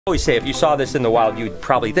I always say if you saw this in the wild, you'd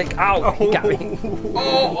probably think, ow, he got me.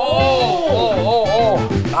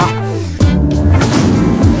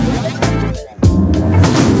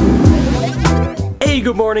 Hey,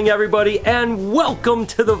 good morning everybody, and welcome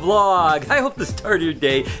to the vlog. I hope the start of your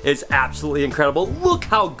day is absolutely incredible. Look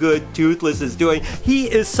how good Toothless is doing. He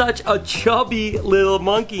is such a chubby little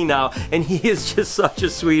monkey now, and he is just such a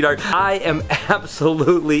sweetheart. I am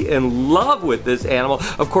absolutely in love with this animal.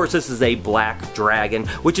 Of course, this is a black dragon,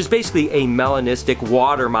 which is basically a melanistic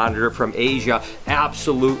water monitor from Asia.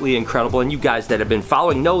 Absolutely incredible, and you guys that have been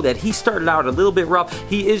following know that he started out a little bit rough.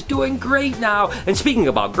 He is doing great now, and speaking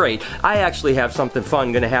about great, I actually have something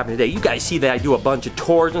fun gonna happen today. You guys see that I do a bunch of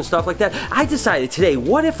tours and stuff like that. I decided today,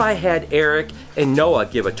 what if I had Eric and Noah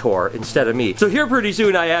give a tour instead of me? So here pretty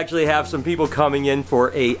soon I actually have some people coming in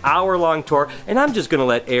for a hour-long tour, and I'm just gonna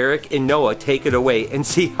let Eric and Noah take it away and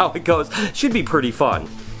see how it goes. Should be pretty fun.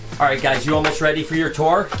 Alright guys, you almost ready for your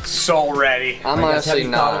tour? So ready. I'm honestly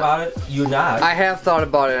not. Thought about it? You not? I have thought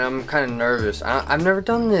about it and I'm kind of nervous. I've never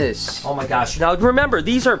done this. Oh my gosh. Now remember,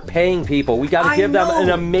 these are paying people. We gotta give them an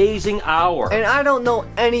amazing hour. And I don't know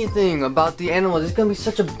anything about the animals. It's gonna be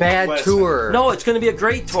such a bad tour. No, it's gonna be a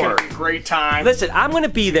great tour. It's gonna be a great time. Listen, I'm gonna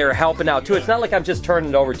be there helping out too. It's not like I'm just turning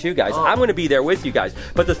it over to you guys. I'm gonna be there with you guys.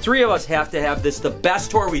 But the three of us have to have this the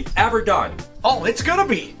best tour we've ever done. Oh, it's gonna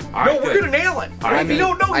be. All right, we're gonna nail it. All right, if you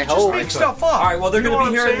don't know, you just make stuff up. All right, well they're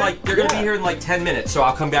gonna be here in like gonna be here in like 10 minutes, so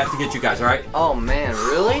I'll come back to get you guys. All right? Oh man,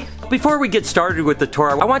 really? Before we get started with the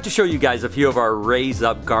tour, I want to show you guys a few of our raised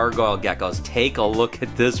up gargoyle geckos. Take a look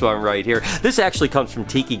at this one right here. This actually comes from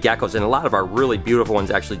Tiki Geckos, and a lot of our really beautiful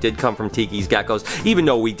ones actually did come from Tiki's Geckos, even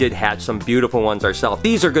though we did hatch some beautiful ones ourselves.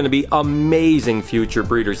 These are going to be amazing future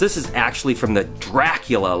breeders. This is actually from the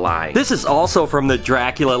Dracula line. This is also from the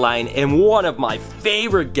Dracula line, and one of my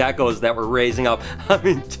favorite geckos that we're raising up. I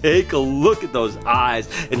mean, take a look at those eyes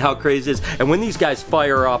and how crazy it is. And when these guys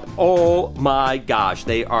fire up, oh my gosh,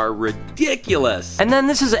 they are ridiculous. And then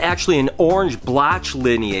this is actually an orange blotch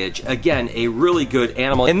lineage. Again, a really good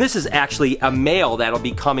animal. And this is actually a male that'll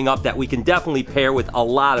be coming up that we can definitely pair with a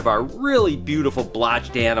lot of our really beautiful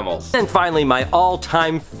blotched animals. And finally, my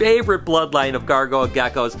all-time favorite bloodline of gargoyle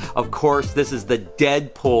geckos, of course, this is the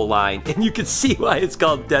Deadpool line. And you can see why it's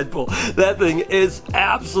called Deadpool. That thing is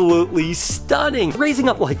absolutely stunning. Raising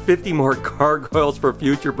up like 50 more gargoyles for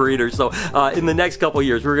future breeders. So in the next couple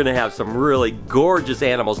years, we're gonna have some really gorgeous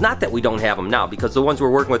animals. Not that we don't have them now, because the ones we're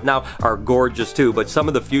working with now are gorgeous too, but some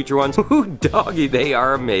of the future ones, ooh, doggy, they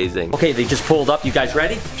are amazing. Okay, they just pulled up. You guys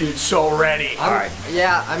ready? Dude, so ready. All right.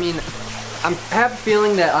 Yeah, I mean, I have a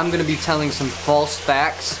feeling that I'm gonna be telling some false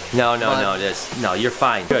facts. No, you're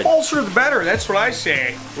fine. Good. The falser the better, that's what I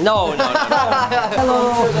say. No.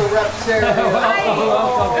 Hello to the Reptarium.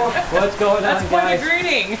 Hi. What's going on, That's quite guys? a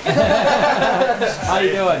greeting. How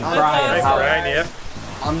you doing? Brian. How are you?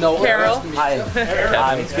 I'm Noah. Carol. Hi.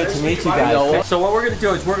 It's good to meet you guys. So what we're gonna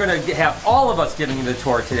do is we're gonna have all of us giving you the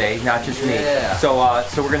tour today, not just me. Yeah. So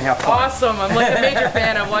we're gonna have fun. Awesome. I'm like a major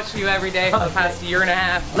fan. I've watched you every day for the past year and a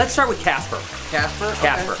half. Let's start with Casper. Casper?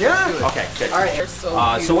 Casper. Okay. Yeah. Okay, good. All right. They're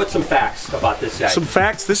so So what's some facts about this guy? Some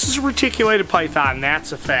facts. This is a reticulated python.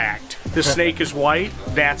 That's a fact. The snake is white.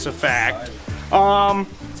 That's a fact.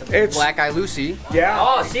 It's Black Eye Lucy. Yeah.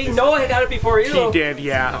 Oh, see, Noah got it before you. He did.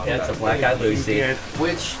 Yeah. Yeah, it's a black-eyed Lucy. He did.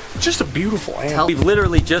 Which Just a beautiful animal. We've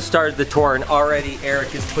literally just started the tour, and already Eric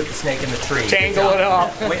has put the snake in the tree. Tangle it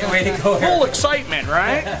up. Way to go, Full Eric. excitement,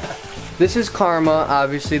 right? this is Karma,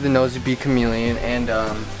 obviously the nosy bee chameleon, and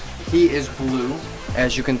he is blue,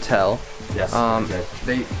 as you can tell. Yes.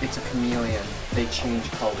 It's a chameleon. They change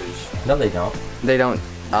colors. No, they don't. They don't.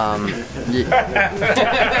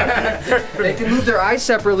 They can move their eyes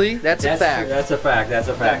separately. That's a fact. That's a fact. That's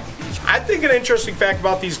a fact. I think an interesting fact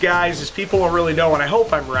about these guys is people don't really know, and I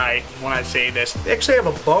hope I'm right when I say this. They actually have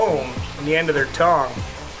a bone on the end of their tongue.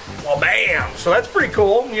 Well, bam! So that's pretty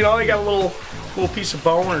cool. You know, they got a little piece of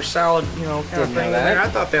bone or solid, you know, kind of thing in there. I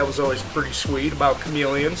thought that was always pretty sweet about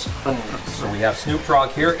chameleons. So we have Snoop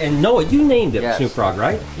Frog here, and Noah, you named him Snoop Frog,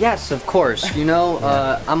 right? Yes, of course. You know,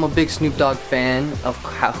 I'm a big Snoop Dogg fan.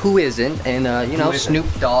 Who isn't? And you know, Snoop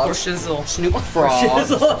Dogg. Or Shizzle. Snoop Frog.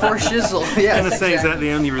 For Shizzle. Yes. I was gonna say, is that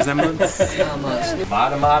the only resemblance?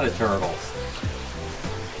 Mata turtles.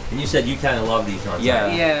 And you said you kind of love these ones. Yeah.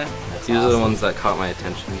 Right? Yeah. These are the ones that caught my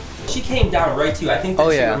attention. She came down right to you. I think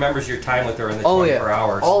that she remembers your time with her in the 24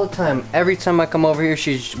 hours. All the time. Every time I come over here,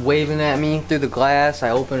 she's waving at me through the glass. I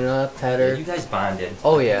open it up, pet her. Yeah, you guys bonded.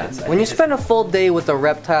 Oh yeah. When you spend a full day with a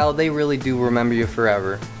reptile, they really do remember you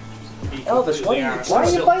forever. Elvis, what are you- honest. why are you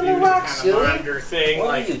Still biting the do rock, kind of silly? monitor thing. What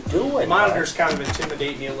like, are you doing? Monitors kind of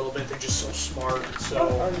intimidate me a little bit. They're just so smart and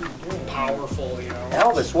so powerful, you know.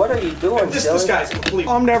 Elvis, what are you doing, This guy's complete.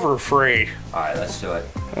 I'm never afraid. All right, let's do it.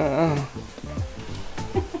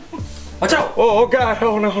 Watch out! Oh God!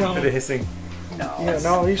 Oh no! The hissing. No. Yeah,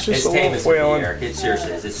 no, he's just It's a little tame as flailing. Eric. It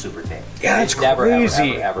seriously is. It's super tame. Yeah, it's It never,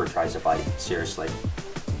 crazy. ever tries to bite. Seriously.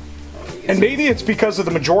 And maybe it's because of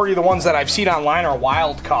the majority of the ones that I've seen online are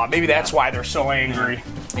wild caught. Maybe that's why they're so angry.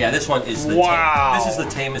 Yeah, this one is the Wow. This is the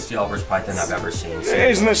tamest yellow python I've ever seen. So.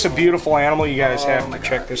 Isn't this a beautiful animal? You guys have to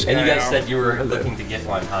check this guy And you guys out. said you were looking to get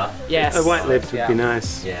one, huh? Yes. A white-lipped would be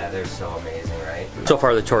nice. Yeah, they're so amazing, right? So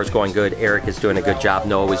far the tour is going good. Eric is doing a good job.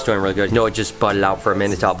 Noah was doing really good. Noah just butted out for a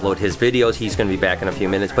minute to upload his videos. He's going to be back in a few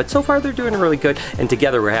minutes. But so far they're doing really good. And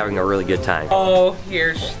together we're having a really good time. Oh,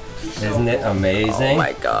 here's. Isn't it amazing? Oh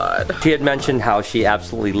my God. She had mentioned how she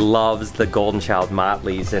absolutely loves the Golden Child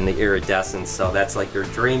Motleys and the iridescents. So that's like your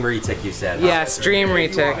dream retic, you said. huh? Yes, dream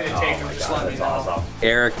retic. That's awesome.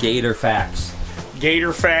 Eric Gator Facts.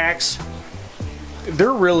 Gator facts.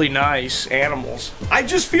 They're really nice animals. I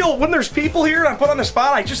just feel when there's people here and I'm put on the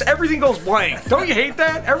spot, everything goes blank. Don't you hate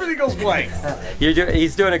that? Everything goes blank.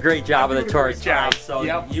 He's doing a great job of the tour. great job. So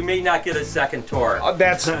Yep. you may not get a second tour.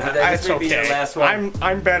 That's may be okay. the last one.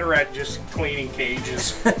 I'm better at just cleaning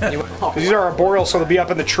cages. These are arboreal, so they'll be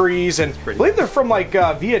up in the trees, and I believe they're from like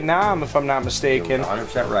Vietnam, if I'm not mistaken.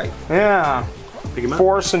 100% right. Yeah. Pick him up.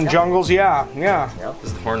 Forests and jungles, yeah.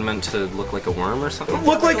 Is the horn meant to look like a worm or something?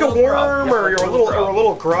 Look like a little grub. worm Yeah, or, like a a little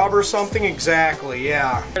little grub. grub or something. Exactly,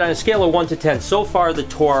 yeah. On a scale of 1 to 10, so far the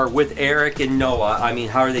tour with Eric and Noah, I mean,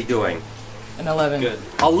 how are they doing? An 11. Good.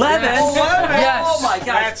 11? Yes. Oh my gosh.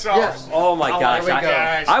 That's awesome. Oh my gosh. there we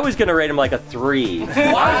go. I was gonna rate him like a 3.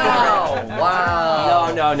 Wow.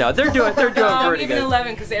 Wow. No. They're doing pretty Even good.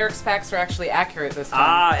 11 because Eric's facts are actually accurate this time.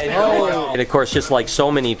 Ah, and of course, just like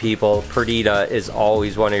so many people, Perdita is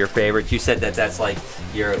always one of your favorites. You said that's like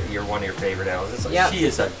you're one of your favorite animals. It's like, Yep. She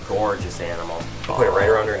is a gorgeous animal. Put it right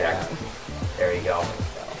around her neck. There you go.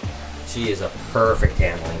 She is a perfect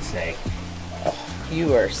handling snake.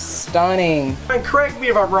 You are stunning. And correct me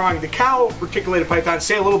if I'm wrong, the cow reticulated pythons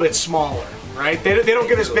stay a little bit smaller, right? They don't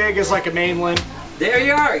get as big as like a mainland. There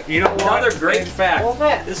you are. You know what? Another great fact.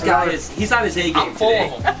 This guy he's on his A game today.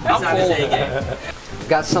 He's on his A game.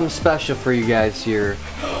 Got something special for you guys here.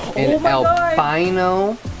 An my God.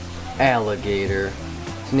 albino alligator.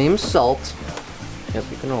 His name's Salt. Yep,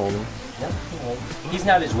 you can hold him. He's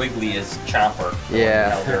not as wiggly as Chomper. the one we Yeah.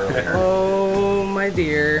 held earlier. Oh, my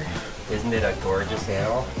dear. Isn't it a gorgeous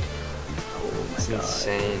animal? It's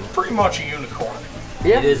insane. Pretty much a unicorn.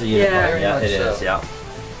 It is a unicorn. very Yeah, much it is. so. Yeah.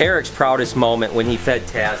 Eric's proudest moment when he fed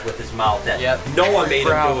Taz with his mouth. That Yep. no one made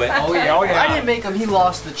him do it. Oh yeah. Oh, yeah. I didn't make him. He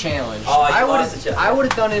lost the challenge. Oh, he I lost would've- the challenge. I would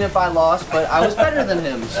have done it if I lost, but I was better than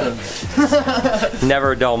him. So.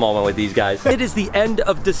 Never a dull moment with these guys. It is the end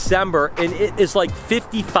of December and it is like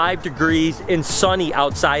 55 degrees and sunny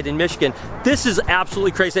outside in Michigan. This is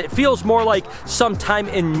absolutely crazy. It feels more like sometime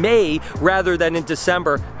in May rather than in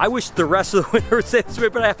December. I wish the rest of the winter would stay this way,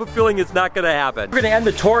 but I have a feeling it's not gonna happen. We're gonna end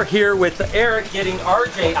the tour here with Eric getting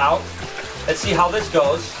RJ out. Let's see how this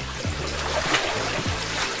goes.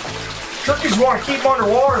 Turkeys want to keep them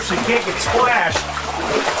underwater so you can't get splashed.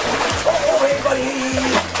 Oh, hey, buddy.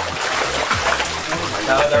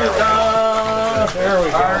 There we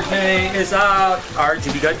go. RJ is out.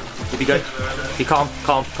 RJ, be good. You be good. Be calm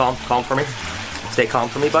for me. Stay calm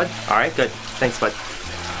for me, bud. All right, good. Thanks, bud.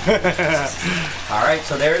 All right,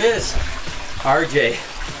 so there it is. RJ.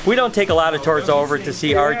 We don't take a lot of tours over to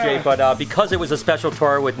see RJ, but because it was a special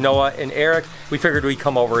tour with Noah and Eric, we figured we'd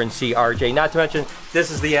come over and see RJ. Not to mention, this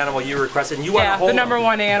is the animal you requested. And you want to Yeah, hold the number him.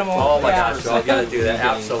 one animal. Oh my Yeah. gosh, I gotta do that.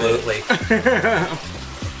 Absolutely.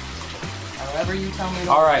 However you tell me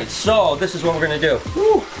to. All right, so this is what we're gonna do.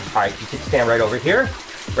 All right, you can stand right over here,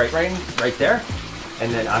 right there,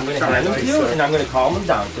 and then I'm gonna hand them to you, and I'm gonna calm them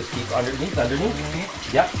down. Just keep underneath.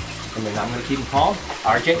 Yep. And then I'm gonna keep him calm.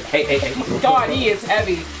 RJ, hey. God, he is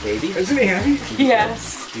heavy. Baby, Isn't he heavy?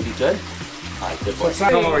 Yes. you be good? All right, good boy. What's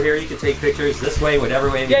that? Come over here, you can take pictures this way, whatever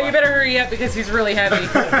way Yeah, you want. better hurry up because he's really heavy.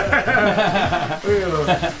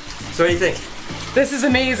 So what do you think? This is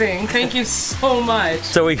amazing. Thank you so much.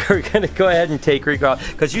 So we're gonna go ahead and take Rico out,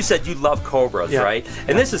 because you said you love cobras, Yeah. right?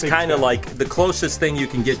 And this is kind of like the closest thing you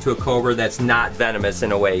can get to a cobra that's not venomous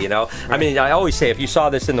in a way, you know? I mean, I always say if you saw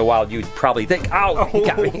this in the wild, you'd probably think, ow, he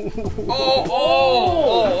got me.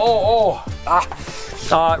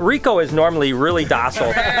 Rico is normally really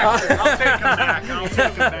docile. I'll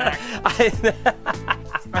take him back.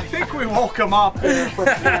 I think we woke him up there from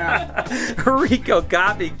Rico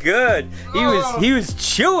got me good. He was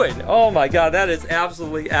chewing. Oh my God, that is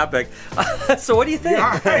absolutely epic. So what do you think?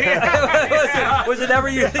 Was it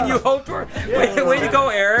everything you hoped for? Way to go,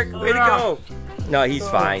 Eric. Way to go. No, he's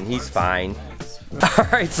fine. He's fine. All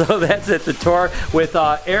right, so that's it. The tour with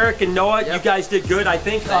Eric and Noah. You guys did good, I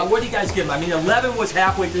think. What do you guys give them? I mean, 11 was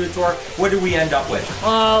halfway through the tour. What did we end up with?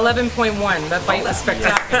 11.1. That bite was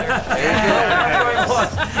spectacular.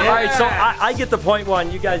 All right, so I get the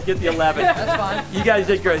 .1. You guys get the 11. That's fine. You guys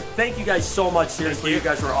did good. Thank you guys so much. Seriously, you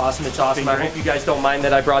guys were awesome. It's awesome. I hope you guys don't mind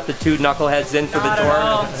that I brought the 2 knuckleheads in for the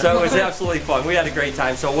tour. So it was absolutely fun. We had a great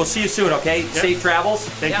time. So we'll see you soon, okay? Yep. Safe travels.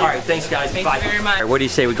 Thank you. All right, thanks, guys. Thank Bye. you very much. Right, what do you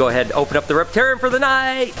say we go ahead and open up the Reptarium for the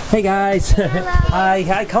night? Hey, guys.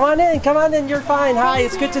 Hi. Come on in. Come on in. You're fine. Hi.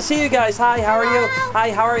 It's good to see you guys. Hi. How are you? Hi.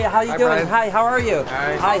 How are you? How you doing? Brian. Hi. How are you?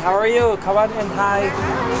 Hi. How are you? Come on in. Hi.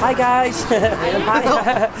 Hi, guys.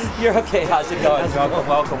 Hi. You're okay. How's it going?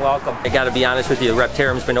 Welcome. I got to be honest with you. The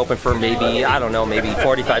Reptarium's been open for maybe, I don't know, maybe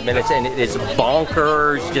 45 minutes, and it is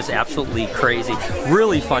bonkers, just absolutely crazy.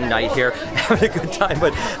 Really fun night here. Having a good time,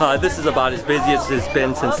 but this is about as busy as it's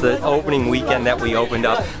been since the opening weekend that we opened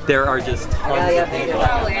up. There are just tons of things.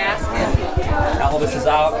 Elvis is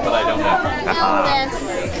out, but I don't know.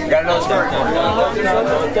 Got another story.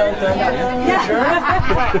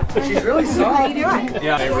 She's really soft.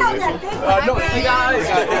 Yeah. No, hey guys.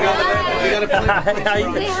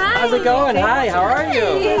 How's it going? Hi, how are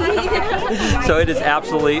you? So it is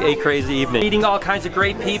absolutely a crazy evening. Meeting all kinds of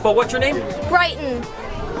great people. What's your name? Brighton.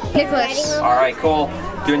 Nicholas. All right, cool.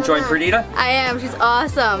 You enjoying Perdita? I am. She's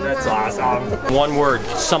awesome. That's awesome. One word,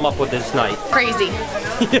 sum up with this night. Crazy.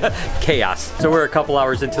 Chaos. So we're a couple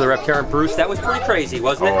hours into the Reptarium. Bruce, that was pretty crazy,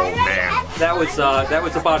 wasn't it? Oh man. That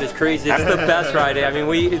was about as crazy. It's the best Friday. I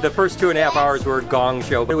mean, the first 2.5 hours were a gong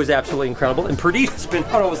show, but it was absolutely incredible. And Perdita's been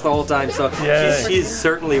on almost the whole time, so she's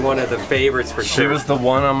certainly one of the favorites for sure. She was the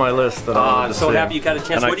one on my list that I wanted I'm to so see. happy you got a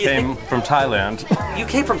chance. And What do you I came think? from Thailand. You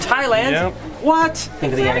came from Thailand? Yep. What?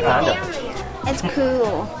 Think of the anaconda. It's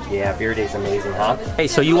cool. Yeah, Beer Day's amazing, huh? Hey,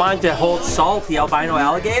 so you wanted to hold Salt, the albino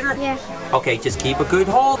alligator? Yeah. Okay, just keep a good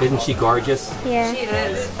hold. Isn't she gorgeous? Yeah. She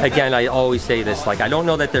is. Again, I always say this, like, I don't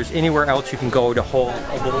know that there's anywhere else you can go to hold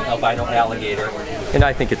a little albino alligator, and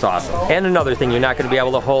I think it's awesome. And another thing you're not going to be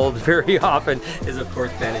able to hold very often is, of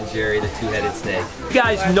course, Ben and Jerry, the two-headed snake. You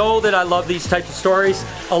guys know that I love these types of stories.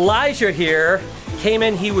 Elijah here came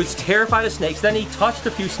in, he was terrified of snakes, then he touched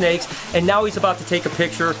a few snakes, and now he's about to take a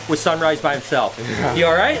picture with Sunrise by himself. You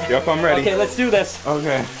all right? Yep, I'm ready. Okay, let's do this.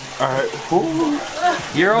 Okay. All right. Ooh.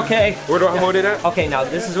 You're okay. Where do I hold it at? Okay, now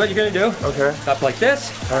this is what you're gonna do. Okay. Up like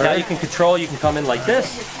this. Now you can control, you can come in like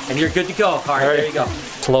this, and you're good to go. All right, there you go.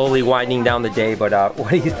 Slowly winding down the day, but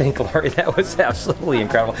what do you think, Lori? That was absolutely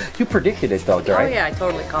incredible. You predicted it though, right? Oh yeah, I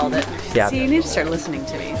totally called it. Yeah. See, you need to start listening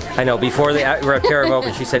to me. I know, before the Reptarium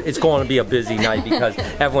opened, she said it's going to be a busy night because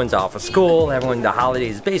everyone's off of school, the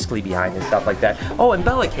holidays is basically behind and stuff like that. Oh, and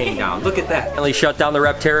Bella came down, look at that. Finally shut down the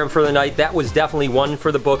Reptarium for the night. That was definitely one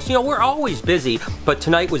for the books. You know, we're always busy, but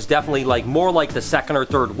tonight was definitely like more like the second or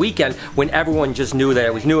third weekend when everyone just knew that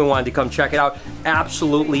it was new and wanted to come check it out.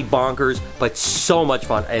 Absolutely bonkers, but so much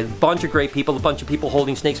fun. A bunch of great people, a bunch of people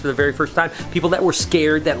holding snakes for the very first time, people that were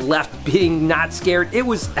scared, that left being not scared. It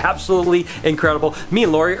was absolutely incredible. Me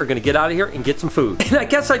and Lori are gonna get out of here and get some food. And I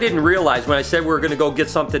guess I didn't realize when I said we were gonna go get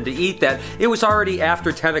something to eat that it was already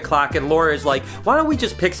after 10 o'clock and Lori's like, why don't we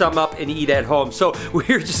just pick something up and eat at home? So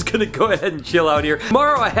we're just gonna go ahead and chill out here.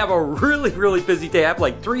 Tomorrow I have a really busy day. I have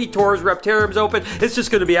like 3 tours, Reptarium's open. It's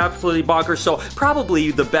just gonna be absolutely bonkers. So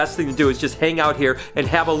probably the best thing to do is just hang out here and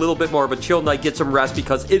have a little bit more of a chill night, get some rest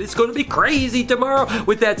because it is gonna be crazy tomorrow.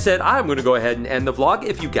 With that said, I'm gonna go ahead and end the vlog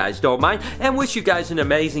if you guys don't mind and wish you guys an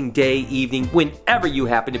amazing day, evening, whenever you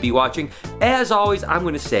happen to be watching. As always, I'm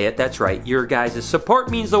gonna say it, that's right, your guys' support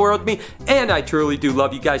means the world to me and I truly do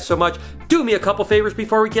love you guys so much. Do me a couple favors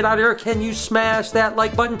before we get out of here. Can you smash that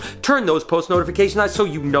like button? Turn those post notifications on so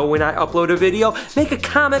you know when I upload a video. Make a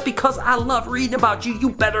comment because I love reading about you. You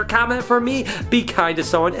better comment for me. Be kind to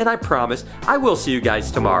someone and I promise I will see you guys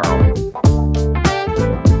tomorrow.